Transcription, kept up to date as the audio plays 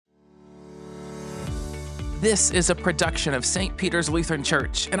This is a production of St. Peter's Lutheran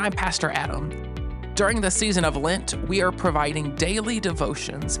Church, and I'm Pastor Adam. During the season of Lent, we are providing daily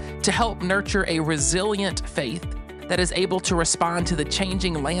devotions to help nurture a resilient faith that is able to respond to the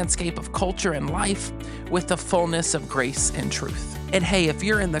changing landscape of culture and life with the fullness of grace and truth. And hey, if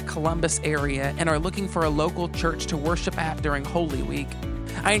you're in the Columbus area and are looking for a local church to worship at during Holy Week,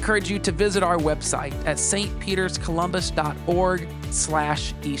 I encourage you to visit our website at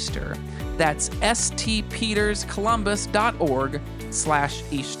stpeterscolumbus.org/Easter. That's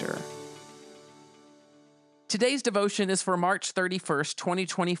stpeterscolumbus.org/Easter. Today's devotion is for March 31st,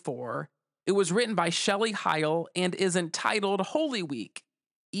 2024. It was written by Shelley, Heil, and is entitled Holy Week,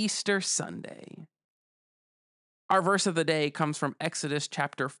 Easter Sunday. Our verse of the day comes from Exodus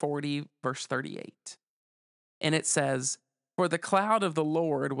chapter 40, verse 38. And it says, "For the cloud of the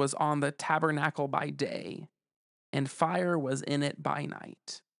Lord was on the tabernacle by day, and fire was in it by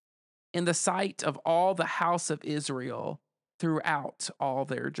night, in the sight of all the house of Israel throughout all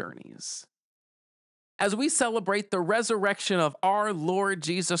their journeys." As we celebrate the resurrection of our Lord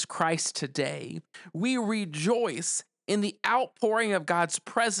Jesus Christ today, we rejoice in the outpouring of God's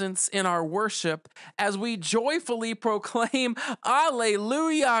presence in our worship as we joyfully proclaim,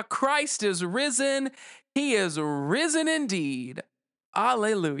 Alleluia, Christ is risen. He is risen indeed.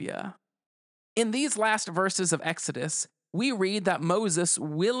 Alleluia. In these last verses of Exodus, we read that Moses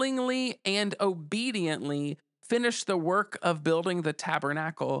willingly and obediently finished the work of building the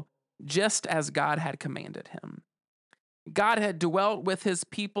tabernacle just as God had commanded him. God had dwelt with his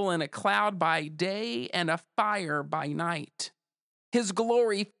people in a cloud by day and a fire by night. His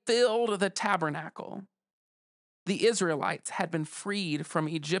glory filled the tabernacle. The Israelites had been freed from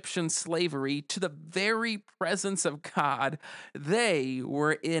Egyptian slavery to the very presence of God. They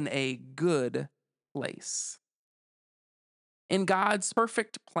were in a good place. In God's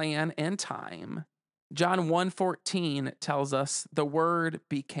perfect plan and time, John 1:14 tells us the Word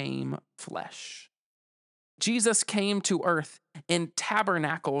became flesh. Jesus came to earth and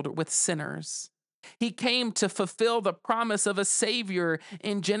tabernacled with sinners. He came to fulfill the promise of a Savior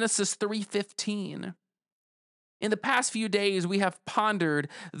in Genesis 3:15. In the past few days, we have pondered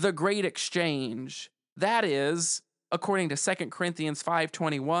the great exchange. That is, according to 2 Corinthians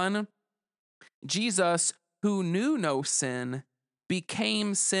 5:21, Jesus, who knew no sin,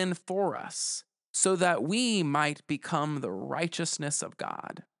 became sin for us, so that we might become the righteousness of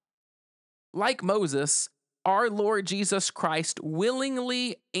God. Like Moses, our Lord Jesus Christ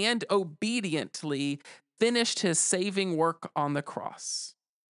willingly and obediently finished his saving work on the cross.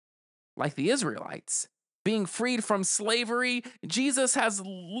 Like the Israelites, being freed from slavery, Jesus has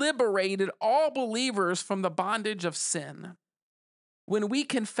liberated all believers from the bondage of sin. When we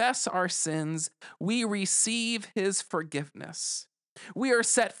confess our sins, we receive his forgiveness. We are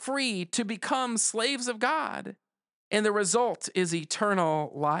set free to become slaves of God, and the result is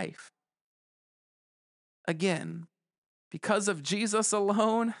eternal life. Again, because of Jesus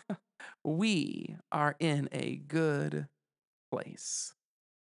alone, we are in a good place.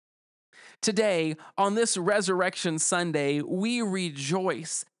 Today, on this Resurrection Sunday, we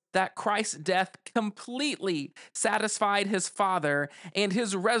rejoice that Christ's death completely satisfied his Father, and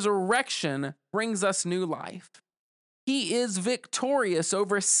his resurrection brings us new life. He is victorious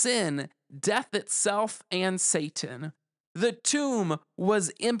over sin, death itself, and Satan. The tomb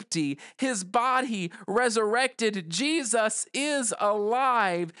was empty. His body resurrected. Jesus is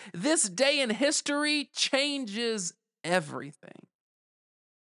alive. This day in history changes everything.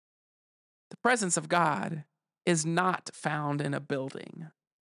 The presence of God is not found in a building,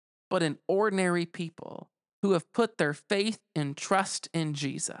 but in ordinary people who have put their faith and trust in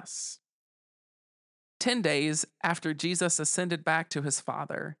Jesus. 10 days after Jesus ascended back to his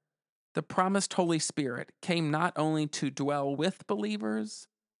Father, the promised Holy Spirit came not only to dwell with believers,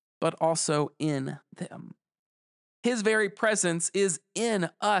 but also in them. His very presence is in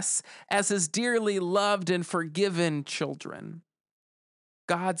us as his dearly loved and forgiven children.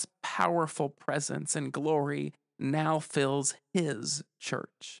 God's powerful presence and glory now fills his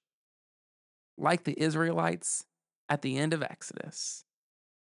church. Like the Israelites at the end of Exodus,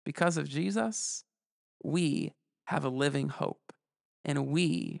 because of Jesus, we have a living hope, and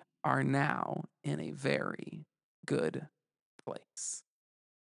we are now in a very good place.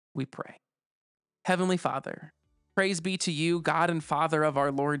 We pray. Heavenly Father, praise be to you, God and Father of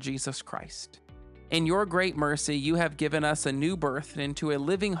our Lord Jesus Christ. In your great mercy, you have given us a new birth into a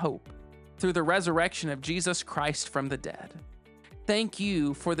living hope through the resurrection of Jesus Christ from the dead. Thank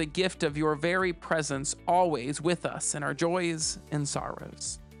you for the gift of your very presence always with us in our joys and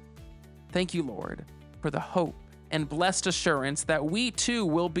sorrows. Thank you, Lord, for the hope and blessed assurance that we too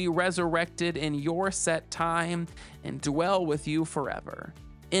will be resurrected in your set time and dwell with you forever.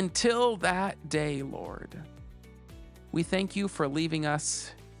 Until that day, Lord, we thank you for leaving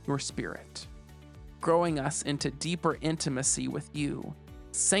us your Spirit, growing us into deeper intimacy with you,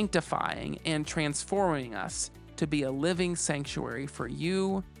 sanctifying and transforming us to be a living sanctuary for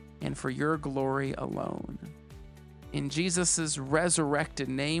you and for your glory alone. In Jesus' resurrected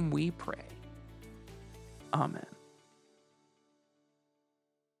name we pray. Amen.